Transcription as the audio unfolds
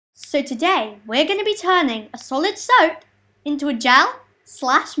So today we're going to be turning a solid soap into a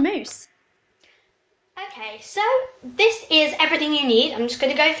gel/mousse. Okay, so this is everything you need. I'm just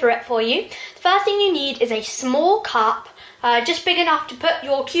going to go through it for you. The first thing you need is a small cup, just big enough to put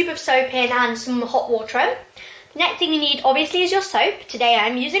your cube of soap in and some hot water in. The next thing you need obviously is your soap. Today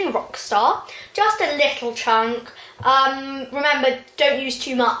I'm using Rockstar, just a little chunk. Remember, don't use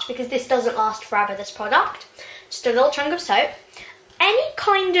too much because this doesn't last forever, this product. Just a little chunk of soap. Any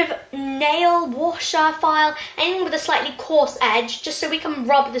kind of nail washer file, anything with a slightly coarse edge, just so we can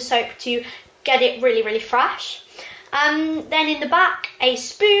rub the soap to get it really fresh. Then in the back, a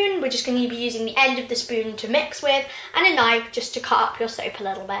spoon. We're just going to be using the end of the spoon to mix with, and a knife just to cut up your soap a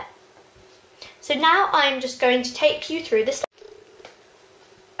little bit. So now I'm just going to take you through this.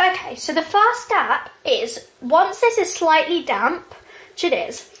 Okay, so the first step is, once this is slightly damp, which it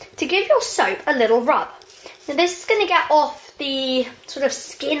is, to give your soap a little rub. Now this is going to get off the sort of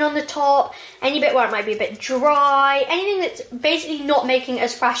skin on the top, any bit where it might be a bit dry, anything that's basically not making it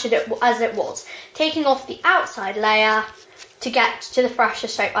as fresh as it was. Taking off the outside layer to get to the fresher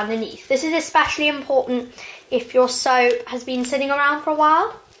soap underneath. This is especially important if your soap has been sitting around for a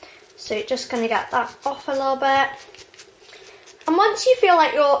while. So just going to get that off a little bit. And once you feel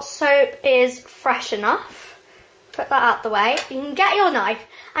like your soap is fresh enough, put that out the way, you can get your knife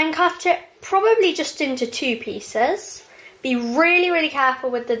and cut it probably just into 2 pieces. Be really careful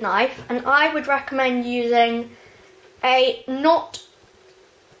with the knife, and I would recommend using a not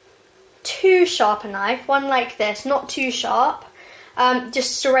too sharp a knife, one like this, not too sharp,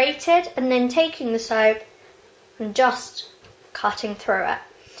 just serrated, and then taking the soap and just cutting through it.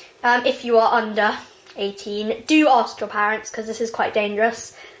 If you are under 18, do ask your parents because this is quite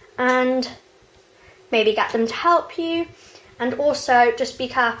dangerous, and maybe get them to help you. And also, just be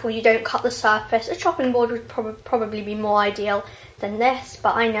careful you don't cut the surface. A chopping board would probably be more ideal than this,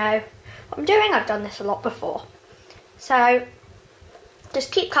 but I know what I'm doing. I've done this a lot before. So,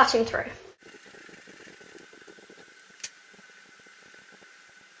 just keep cutting through.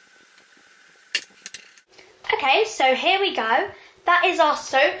 Okay, so here we go. That is our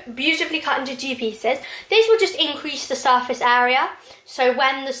soap, beautifully cut into 2 pieces. This will just increase the surface area. So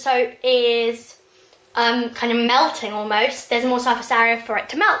when the soap is kind of melting almost, there's more surface area for it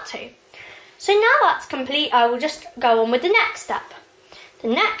to melt to. So now that's complete, I will just go on with the next step. The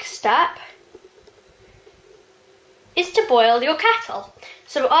next step is to boil your kettle.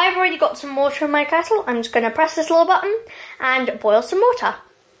 So I've already got some water in my kettle. I'm just going to press this little button and boil some water.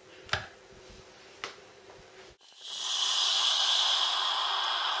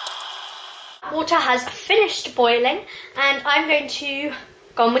 Water has finished boiling, and I'm going to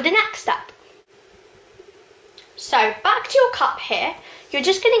go on with the next step. So back to your cup here, you're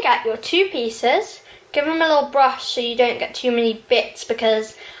just going to get your 2 pieces, give them a little brush so you don't get too many bits,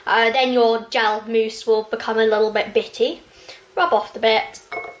 because then your gel mousse will become a little bit bitty. Rub off the bit,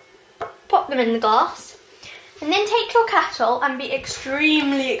 pop them in the glass, and then take your kettle and be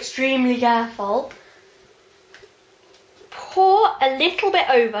extremely careful. Pour a little bit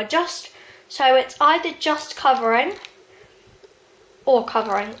over, just so it's either just covering or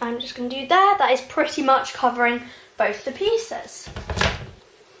covering. I'm just going to do there. That is pretty much covering both the pieces.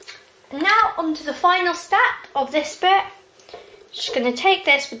 Now onto the final step of this bit. Just going to take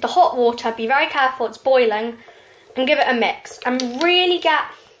this with the hot water, be very careful, it's boiling, and give it a mix. And really get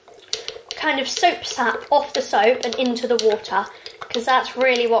kind of soap sap off the soap and into the water, because that's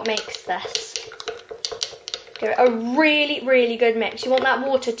really what makes this. Give it a really good mix. You want that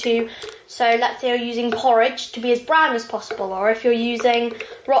water to, so let's say you're using porridge, to be as brown as possible, or if you're using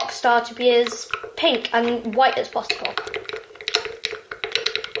Rockstar, to be as pink and white as possible.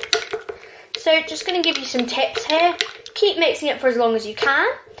 So just going to give you some tips here. Keep mixing it for as long as you can.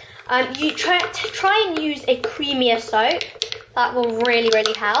 You try and use a creamier soap. That will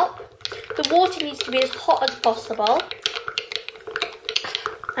really help. The water needs to be as hot as possible.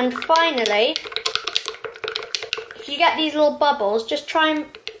 And finally, if you get these little bubbles, just try and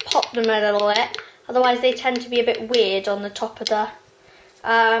pop them a little bit, otherwise they tend to be a bit weird on the top of the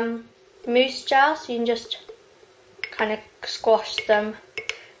mousse gel, so you can just kind of squash them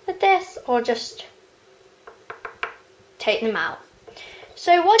with this, or just take them out.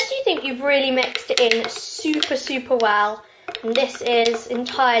 So once you think you've really mixed it in super well, and this is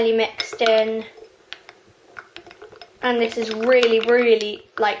entirely mixed in, and this is really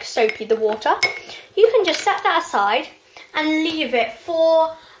like soapy, the water, you can just set that aside and leave it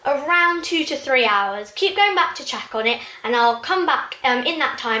for around 2 to 3 hours. Keep going back to check on it, and I'll come back in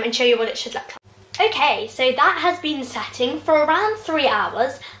that time and show you what it should look like. Okay, so that has been setting for around 3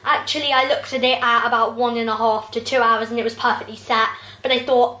 hours. Actually, I looked at it at about 1.5 to 2 hours and it was perfectly set, but I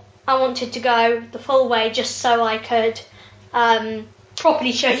thought I wanted to go the full way just so I could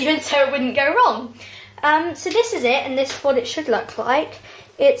properly show you and so it wouldn't go wrong. So this is it, and this is what it should look like.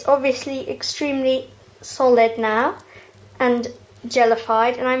 It's obviously extremely solid now and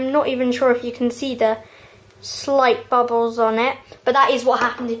jellified, and I'm not even sure if you can see the slight bubbles on it, but that is what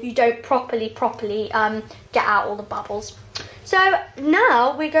happens if you don't properly get out all the bubbles. So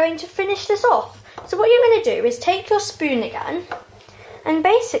now we're going to finish this off. So what you're going to do is take your spoon again and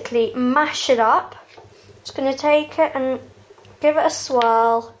basically mash it up. Just going to take it and give it a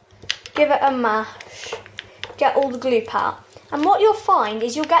swirl, give it a mash, get all the gloop out. And what you'll find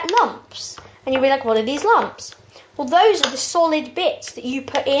is you'll get lumps, and you'll be like, what are these lumps? Well, those are the solid bits that you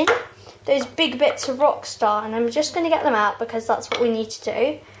put in, those big bits of Rockstar, and I'm just going to get them out because that's what we need to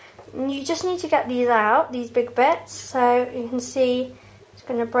do. And you just need to get these out, these big bits, so you can see it's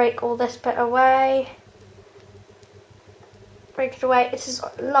going to break all this bit away. Break it away. This is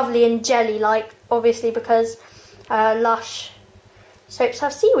lovely and jelly-like, obviously, because Lush soaps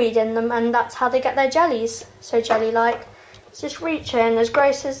have seaweed in them, and that's how they get their jellies, so jelly-like. So just reach in, as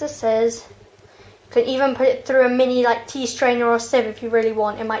gross as this is. You can even put it through a mini tea strainer or sieve if you really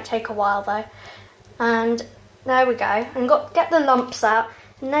want. It might take a while though. And there we go. And get the lumps out,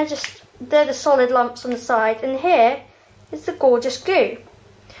 and they're the solid lumps on the side. And here is the gorgeous goo.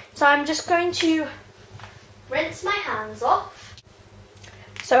 So I'm just going to rinse my hands off.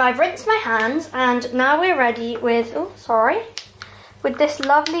 So I've rinsed my hands, and now we're ready with with this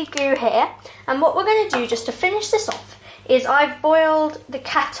lovely goo here. And what we're going to do just to finish this off is I've boiled the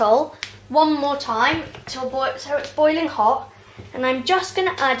kettle one more time so it's boiling hot, and I'm just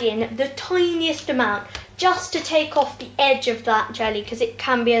going to add in the tiniest amount just to take off the edge of that jelly because it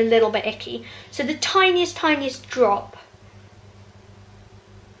can be a little bit icky. So the tiniest drop.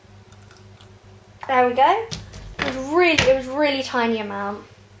 There we go. It was really tiny amount,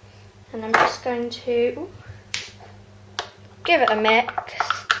 and I'm just going to give it a mix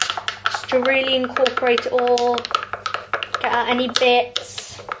just to really incorporate it all. Get out any bits.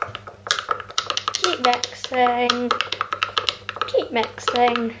 Keep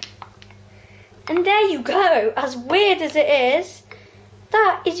mixing. And there you go. As weird as it is,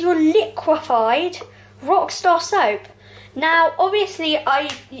 that is your liquefied Rockstar soap. Now, obviously,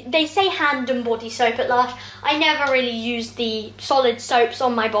 they say hand and body soap at Lush. I never really use the solid soaps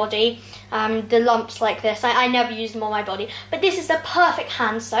on my body, the lumps like this. I never use them on my body. But this is the perfect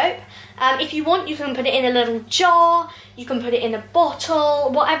hand soap. If you want, you can put it in a little jar, you can put it in a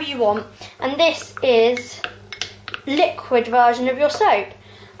bottle, whatever you want. And this is liquid version of your soap.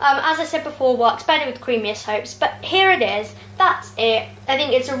 As I said before, works better with creamier soaps. But here it is. That's it. I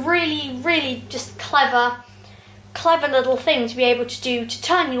think it's a really just clever little thing to be able to do to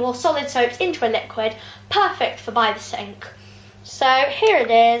turn your solid soaps into a liquid, perfect for by the sink. So here it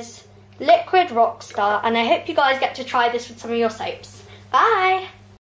is, liquid Rockstar, and I hope you guys get to try this with some of your soaps. Bye!